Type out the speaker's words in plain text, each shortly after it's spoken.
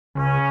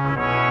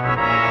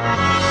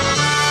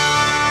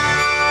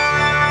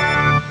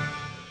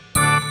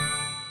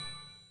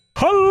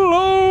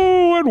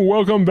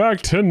Welcome back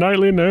to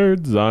Nightly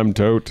Nerds. I'm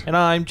Tote. And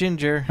I'm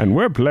Ginger. And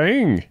we're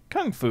playing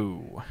Kung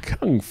Fu.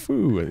 Kung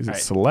Fu. Is it right.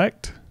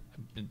 select?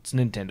 It's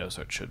Nintendo,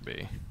 so it should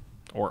be.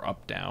 Or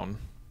up, down.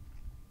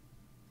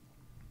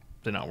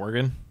 Is it not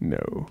working?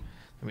 No.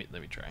 Let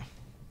me try.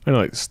 I know,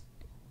 like,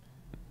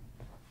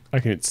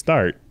 I can hit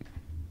start.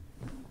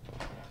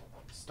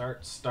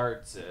 Start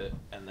starts it,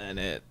 and then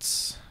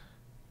it's...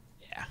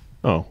 Yeah.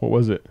 Oh, what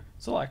was it?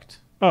 Select.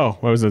 Oh,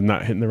 why was it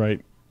not hitting the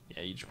right?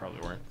 Yeah, you just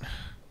probably weren't.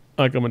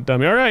 Like I'm a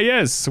dummy. All right,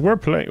 yes, we're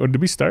playing. What,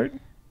 did we start?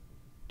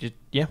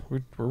 Yeah,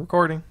 we're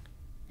recording.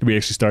 Did we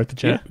actually start the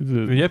chat?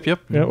 Yeah.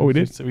 Yep. Yeah, what we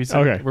did? So we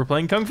said Okay. we're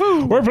playing Kung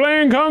Fu. We're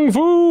playing Kung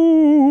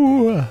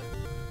Fu.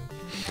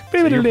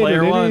 So you're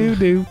player one.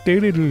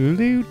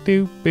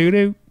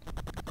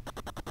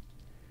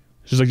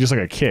 Just like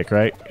a kick,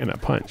 right? And a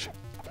punch.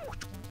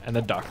 And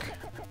a duck.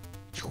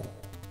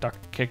 Duck,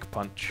 kick,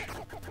 punch.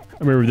 I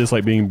remember this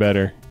like being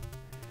better.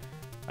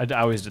 I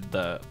always did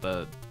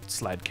the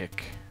slide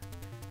kick.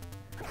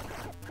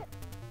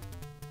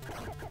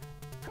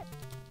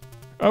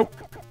 Oh.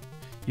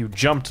 You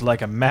jumped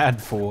like a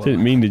mad fool.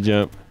 Didn't mean to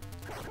jump.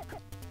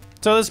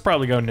 So this will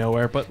probably go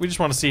nowhere, but we just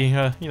want to see,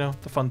 you know,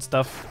 the fun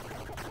stuff.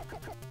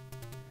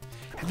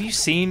 Have you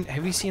seen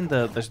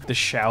the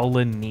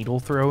Shaolin needle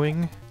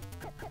throwing?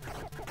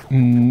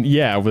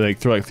 Yeah, where they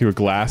throw through a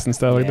glass and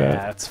stuff like that.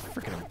 Yeah, it's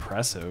freaking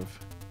impressive.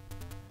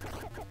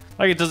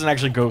 Like it doesn't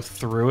actually go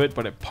through it,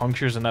 but it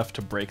punctures enough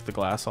to break the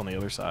glass on the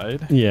other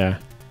side. Yeah.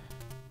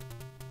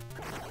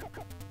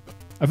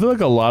 I feel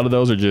like a lot of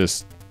those are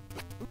just...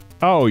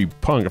 Oh, you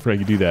punk. I forgot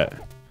you do that.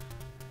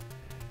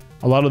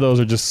 A lot of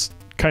those are just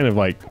kind of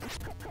like...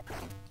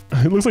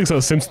 It looks like some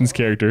Simpsons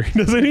character,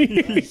 doesn't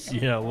he?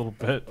 Yeah, a little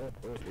bit.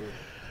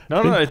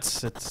 No,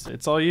 it's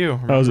all you.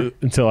 Oh, is it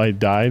until I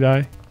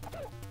die?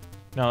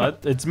 No,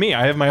 it's me.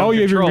 I have my own Oh,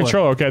 you have your controller.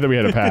 controller. Okay, I thought we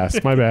had a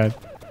pass. My bad.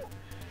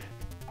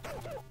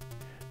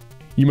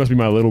 You must be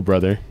my little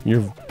brother.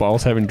 Your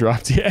balls haven't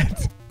dropped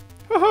yet.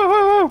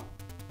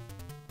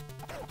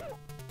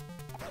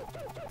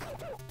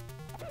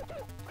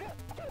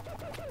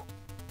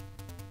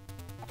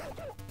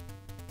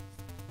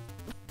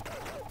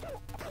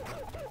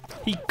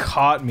 He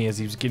caught me as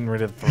he was getting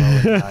ready to throw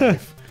the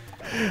knife.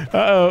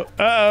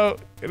 Uh-oh.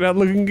 Not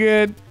looking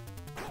good.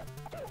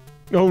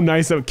 Oh,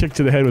 nice. That kick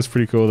to the head was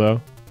pretty cool, though.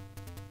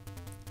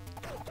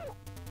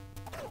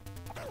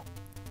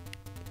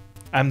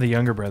 I'm the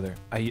younger brother.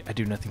 I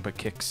do nothing but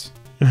kicks.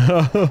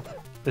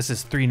 This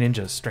is Three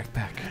Ninjas Strike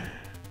Back.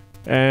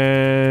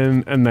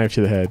 And a knife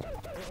to the head.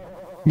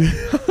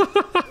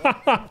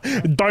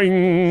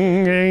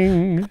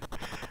 Ding!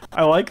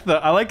 I like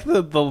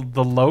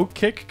the low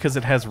kick because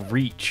it has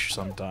reach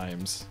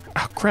sometimes.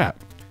 Oh,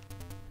 crap.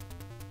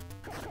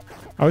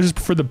 I would just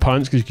prefer the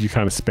punch because you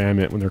kind of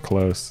spam it when they're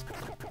close.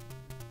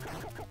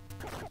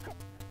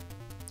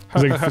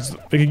 They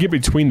can get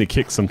between the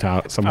kicks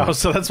somehow. Oh,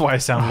 so that's why I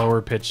sound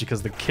lower pitched,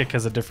 because the kick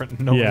has a different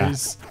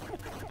noise. Yeah.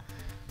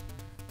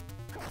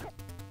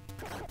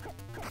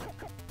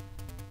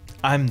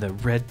 I'm the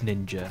red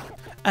ninja.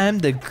 I'm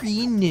the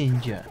green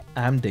ninja.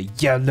 I'm the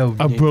yellow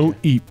ninja. I won't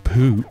eat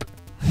poop.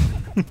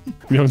 You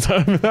know what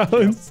I'm talking about?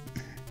 Yep.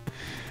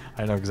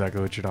 I know exactly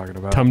what you're talking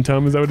about. Tum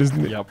Tum, is that what his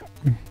name? Yep.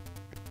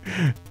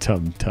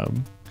 Tum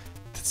Tum.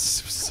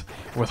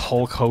 With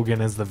Hulk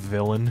Hogan as the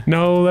villain.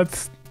 No,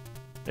 that's...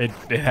 It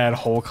had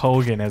Hulk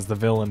Hogan as the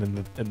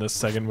villain in the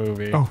second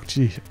movie. Oh,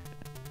 gee. I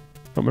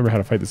don't remember how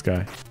to fight this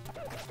guy.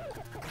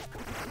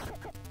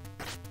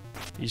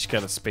 You just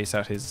gotta space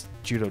out his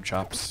judo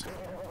chops.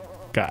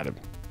 Got him.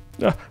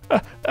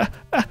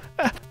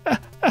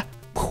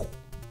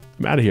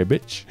 I'm out of here,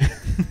 bitch.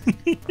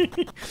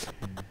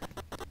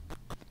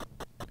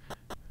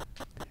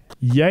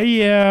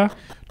 Yeah.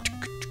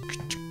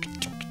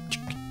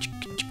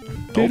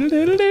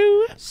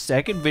 Oh.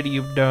 Second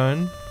video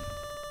done.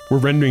 We're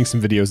rendering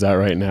some videos out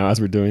right now as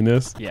we're doing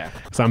this. Yeah.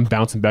 So I'm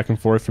bouncing back and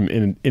forth from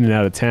in and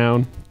out of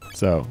town.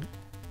 So.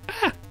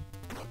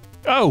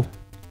 Oh.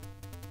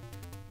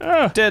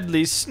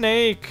 Deadly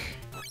snake.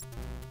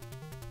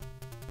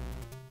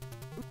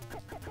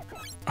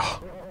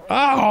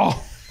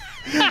 Oh.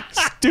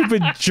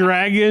 Stupid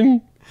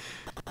dragon.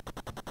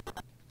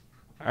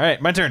 All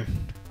right, my turn.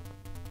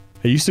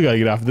 Hey, you still gotta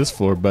get off this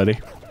floor, buddy.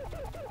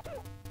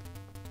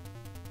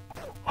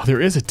 Oh, there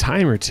is a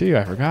timer too.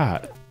 I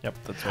forgot. Yep,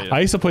 that's right. I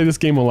used to play this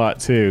game a lot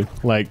too.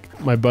 Like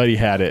my buddy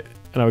had it,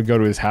 and I would go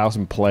to his house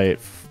and play it.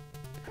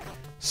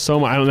 So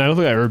much. I don't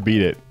think I ever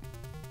beat it,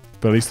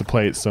 but I used to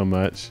play it so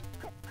much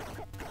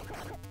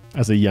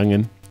as a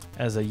youngin.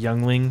 As a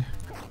youngling.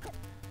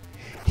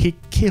 He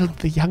killed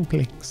the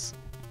younglings.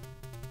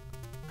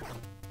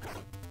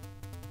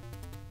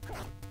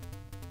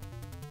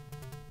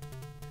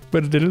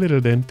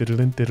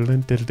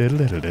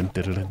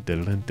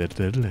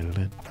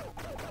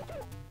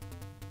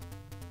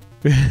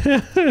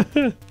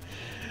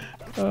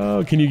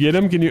 Oh, can you get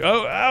him? Can you?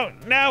 Oh,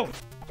 no!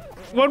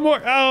 One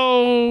more!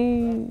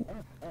 Oh!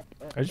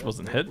 I just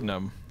wasn't hitting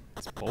him.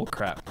 It's bull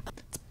crap.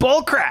 It's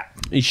bull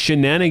crap! These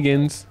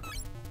shenanigans.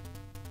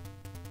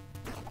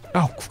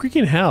 Oh,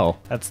 freaking hell.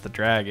 That's the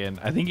dragon.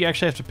 I think you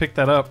actually have to pick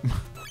that up.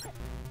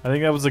 I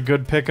think that was a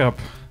good pickup.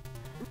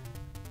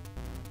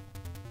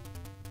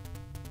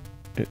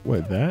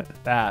 What, that?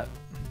 That.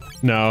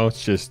 No,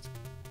 it's just...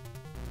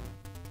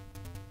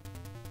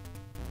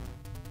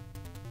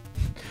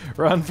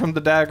 Run from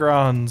the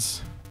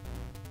Dagrons.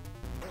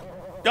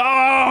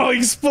 Oh,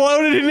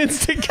 exploded and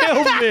instant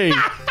killed me.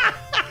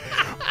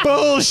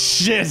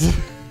 Bullshit.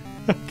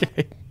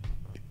 Okay.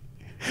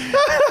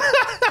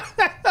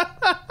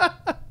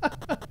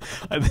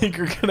 I think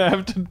we're gonna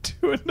have to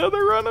do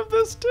another run of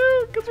this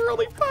too, because we're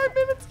only 5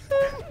 minutes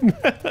in.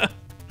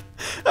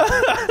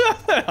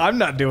 I'm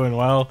not doing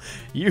well.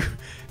 You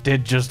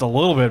did just a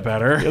little bit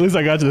better. At least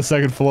I got to the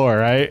second floor,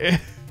 right?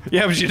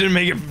 Yeah, but you didn't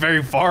make it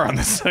very far on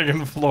the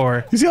second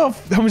floor. You see how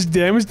much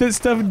damage that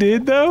stuff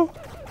did, though?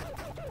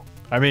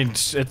 I mean,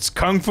 it's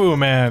Kung Fu,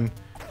 man.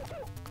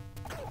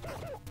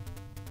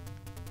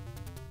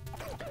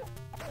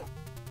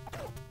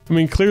 I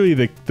mean, clearly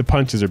the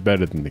punches are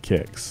better than the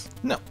kicks.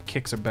 No,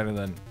 kicks are better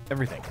than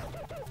everything.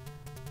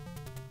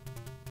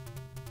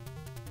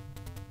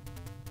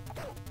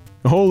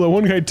 Oh, the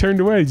one guy turned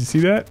away. Did you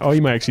see that? Oh,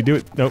 he might actually do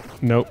it. Nope,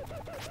 nope.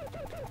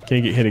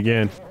 Can't get hit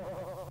again.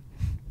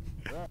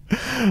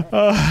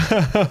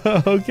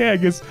 Okay, I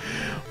guess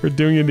we're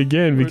doing it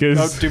again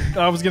because...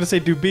 I was gonna say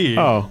do B.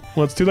 Oh,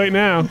 well, it's too late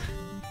now.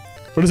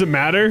 What does it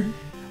matter?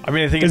 I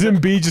mean, I think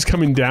Isn't B just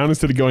coming down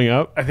instead of going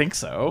up? I think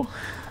so.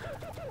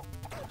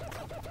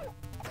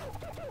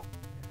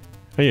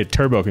 I need a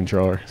turbo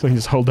controller, so I can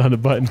just hold down the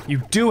button.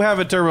 You do have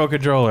a turbo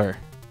controller.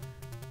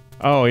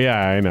 Oh, yeah,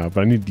 I know,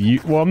 but I need to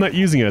use... Well, I'm not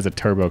using it as a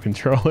turbo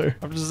controller.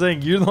 I'm just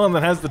saying, you're the one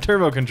that has the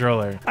turbo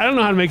controller. I don't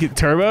know how to make it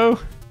turbo.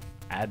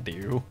 I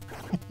do.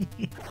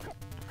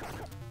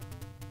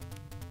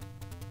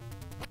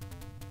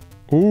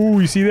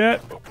 Ooh, you see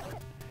that?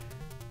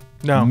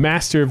 No.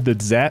 Master of the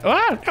Zat.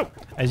 Ah, no.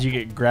 As you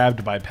get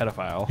grabbed by a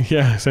pedophile.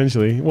 Yeah,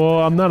 essentially. Well,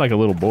 I'm not like a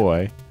little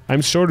boy.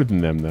 I'm shorter than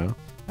them, though.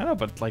 I know,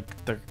 but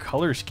like their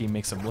color scheme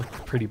makes them look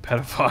pretty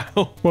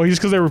pedophile. Well, just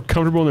because they were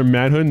comfortable in their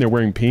manhood and they're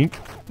wearing pink?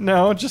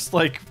 No, just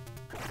like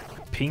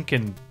pink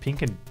and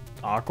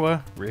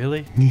aqua.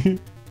 Really?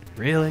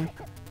 Really?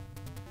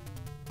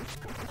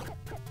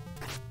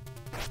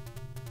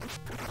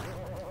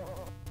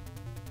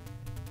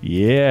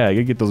 Yeah, you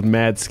gotta get those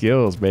mad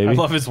skills, baby. I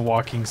love his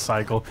walking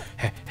cycle.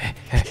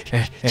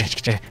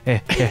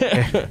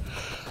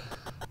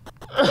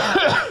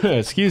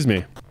 Excuse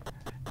me.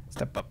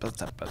 Step up,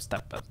 step up,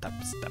 step up, step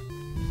up, step.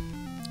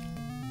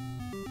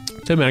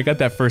 So, man, I got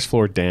that first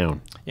floor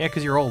down. Yeah,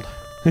 because you're old.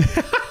 I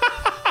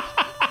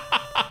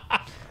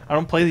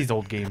don't play these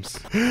old games.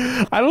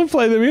 I don't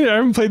play them either. I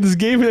haven't played this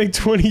game in like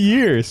 20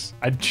 years.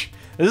 This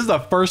is the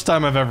first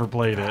time I've ever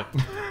played it.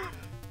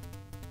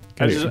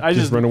 I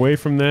just run away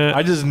from that.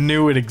 I just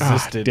knew it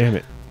existed. Ah, damn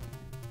it.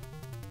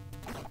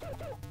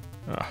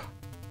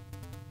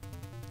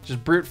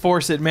 Just brute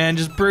force it, man.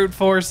 Just brute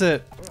force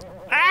it.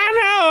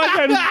 I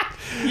know.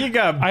 You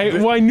got.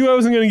 I knew I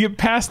wasn't gonna get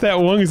past that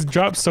one because it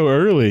dropped so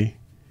early.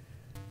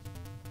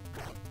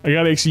 I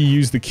gotta actually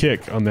use the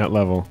kick on that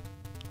level.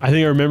 I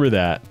think I remember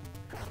that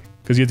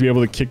because you have to be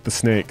able to kick the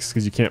snakes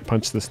because you can't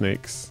punch the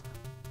snakes.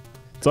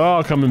 It's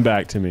all coming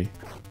back to me.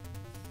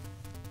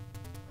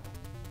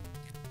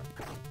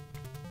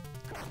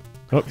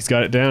 Oh, he's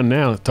got it down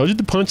now. Told you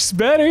the punch is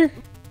better.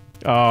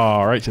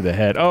 Oh, right to the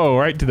head. Oh,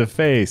 right to the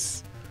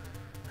face.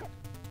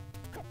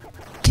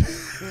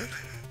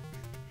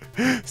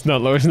 It's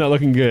not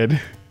looking good.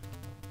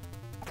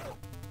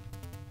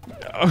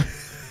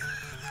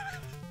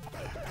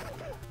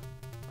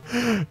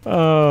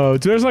 Oh,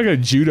 there's like a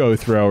judo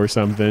throw or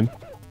something.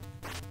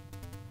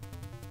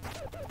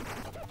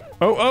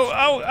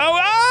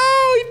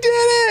 Oh, he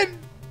did it!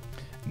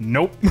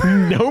 Nope.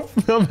 Nope,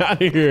 I'm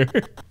out of here.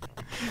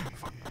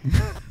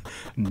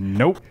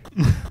 Nope.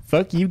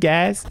 Fuck you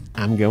guys.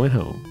 I'm going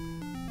home.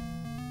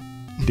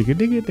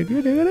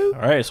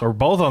 Alright, so we're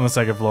both on the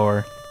second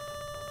floor.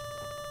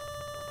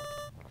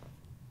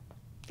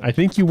 I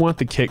think you want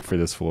the kick for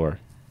this floor.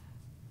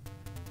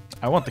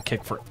 I want the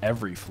kick for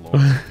every floor.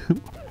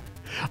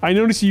 I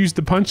noticed you used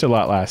the punch a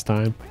lot last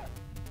time.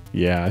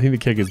 Yeah, I think the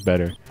kick is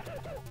better.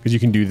 Because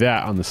you can do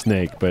that on the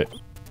snake, but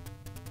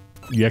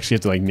you actually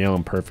have to like nail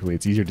them perfectly.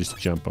 It's easier just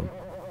to jump them.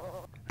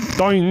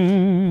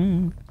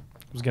 Doing.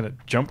 I was gonna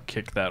jump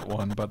kick that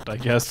one, but I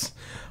guess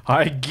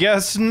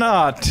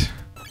not.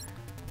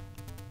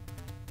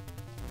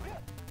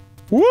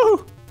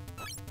 Woo!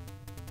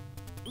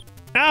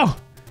 Ow!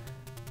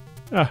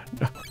 Ah,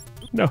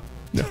 no.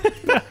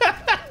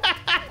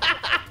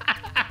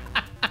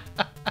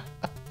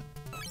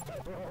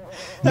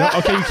 No,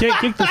 okay, you can't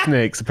kick the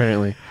snakes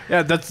apparently.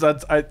 Yeah, that's.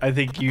 I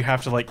think you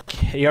have to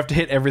you have to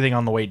hit everything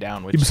on the way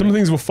down. Which Yeah, but some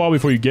things will fall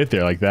before you get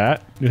there, like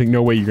that. You think,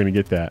 no way you're gonna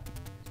get that.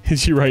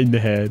 Hits you right in the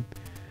head.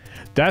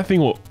 That thing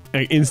will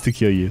insta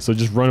kill you, so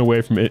just run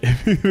away from it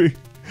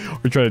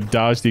or try to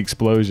dodge the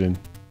explosion.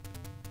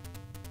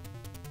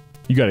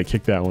 You gotta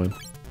kick that one.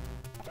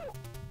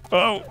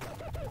 Oh!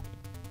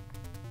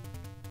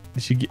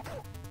 Did she get...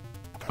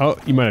 Oh,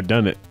 you might have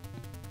done it.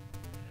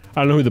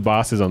 I don't know who the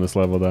boss is on this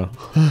level, though.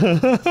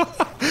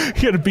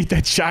 You gotta beat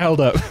that child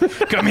up.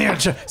 Come here.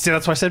 See,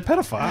 that's why I said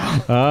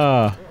pedophile.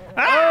 Ah.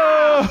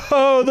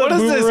 Oh, the What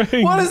is boomerang.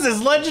 this? What is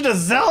this? Legend of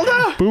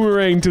Zelda?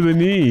 Boomerang to the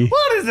knee.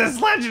 What is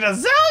this? Legend of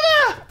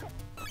Zelda?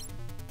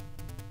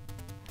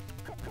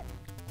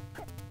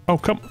 Oh,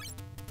 come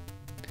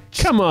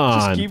on.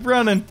 Just keep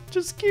running.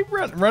 Just keep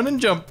running. Run and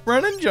jump.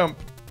 Run and jump.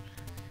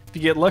 If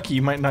you get lucky,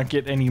 you might not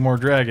get any more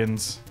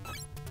dragons.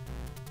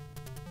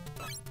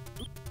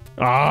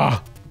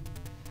 Ah.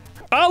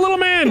 Oh, little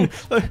man.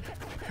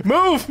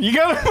 Move! You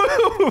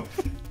gotta move!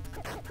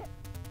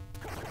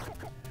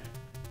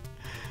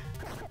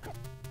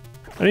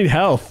 I need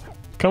health.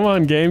 Come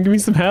on, game. Give me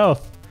some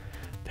health.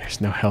 There's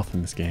no health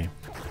in this game.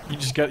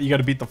 You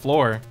gotta beat the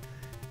floor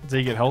until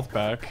you get health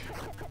back.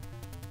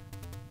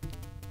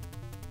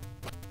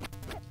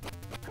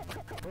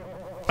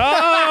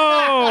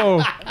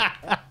 Oh!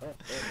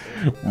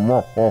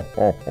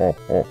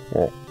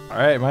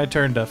 Alright, my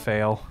turn to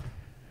fail.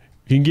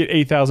 You can get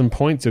 8,000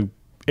 points, so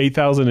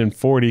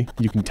 8,040.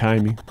 You can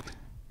time me.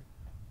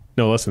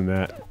 No, less than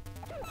that.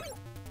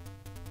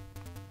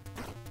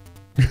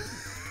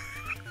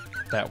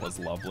 That was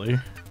lovely.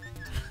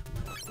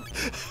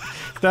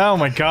 Oh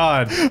my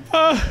god.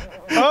 Oh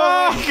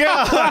my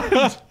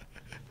god!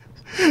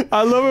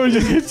 I love it when it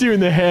just hits you in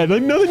the head.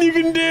 Like, nothing you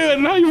can do. I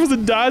don't know how you're supposed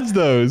to dodge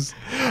those.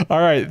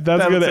 Alright,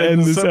 that's going to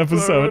end this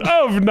episode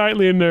of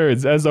Nightly and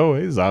Nerds. As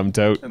always, I'm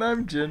Tote. And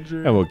I'm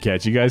Ginger. And we'll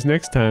catch you guys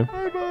next time.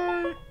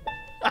 Bye-bye.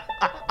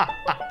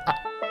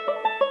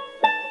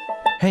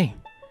 Hey,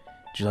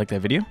 did you like that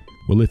video?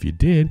 Well, if you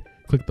did,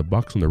 click the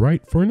box on the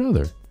right for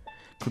another.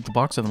 Click the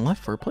box on the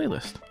left for a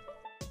playlist.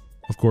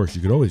 Of course,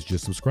 you could always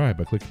just subscribe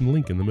by clicking the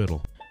link in the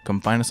middle.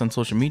 Come find us on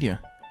social media.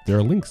 There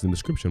are links in the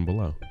description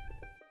below.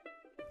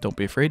 Don't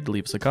be afraid to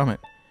leave us a comment.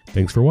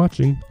 Thanks for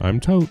watching. I'm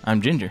Tote.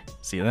 I'm Ginger.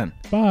 See you then.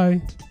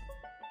 Bye.